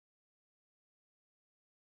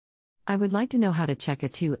I would like to know how to check a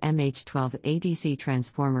 2MH12 ADC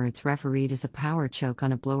transformer. It's refereed as a power choke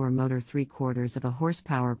on a blower motor 3/4 of a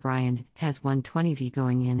horsepower Bryant, has 120 V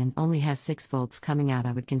going in and only has 6 volts coming out.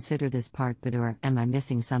 I would consider this part bador. Am I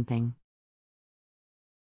missing something?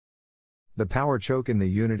 The power choke in the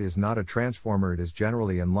unit is not a transformer. It is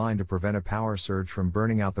generally in line to prevent a power surge from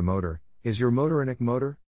burning out the motor. Is your motor an IC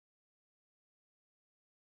motor?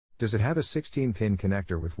 Does it have a 16-pin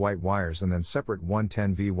connector with white wires and then separate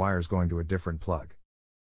 110V wires going to a different plug?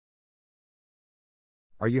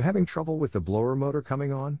 Are you having trouble with the blower motor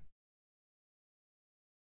coming on?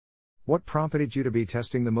 What prompted you to be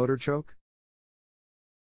testing the motor choke?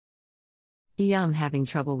 Yeah, I'm having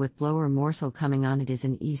trouble with blower morsel coming on. It is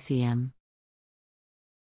an ECM.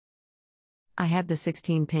 I have the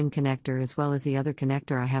 16-pin connector as well as the other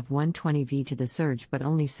connector. I have 120V to the surge but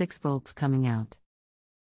only 6 volts coming out.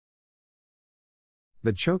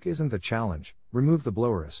 The choke isn't the challenge. Remove the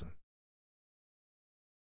blower ICM.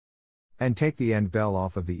 And take the end bell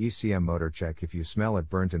off of the ECM motor. Check if you smell it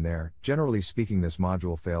burnt in there. Generally speaking, this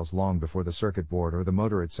module fails long before the circuit board or the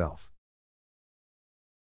motor itself.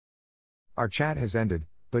 Our chat has ended,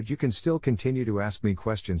 but you can still continue to ask me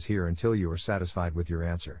questions here until you are satisfied with your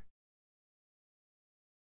answer.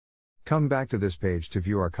 Come back to this page to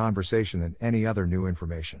view our conversation and any other new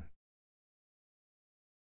information.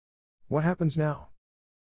 What happens now?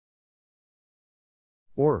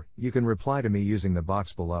 Or, you can reply to me using the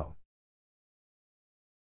box below.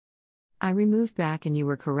 I removed back and you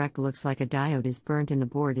were correct. Looks like a diode is burnt in the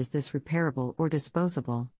board. Is this repairable or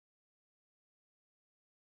disposable?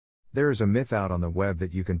 There is a myth out on the web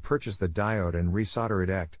that you can purchase the diode and resolder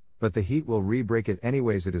it, but the heat will re-break it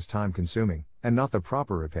anyways. It is time consuming, and not the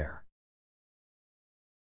proper repair.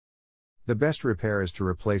 The best repair is to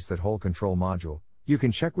replace that whole control module. You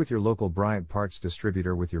can check with your local Bryant parts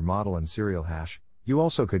distributor with your model and serial hash. You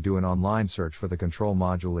also could do an online search for the control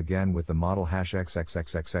module again with the model hash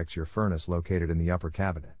XXXXX. Your furnace located in the upper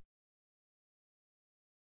cabinet.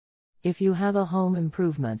 If you have a home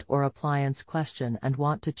improvement or appliance question and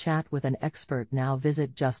want to chat with an expert, now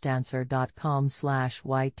visit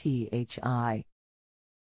JustAnswer.com/YTHI.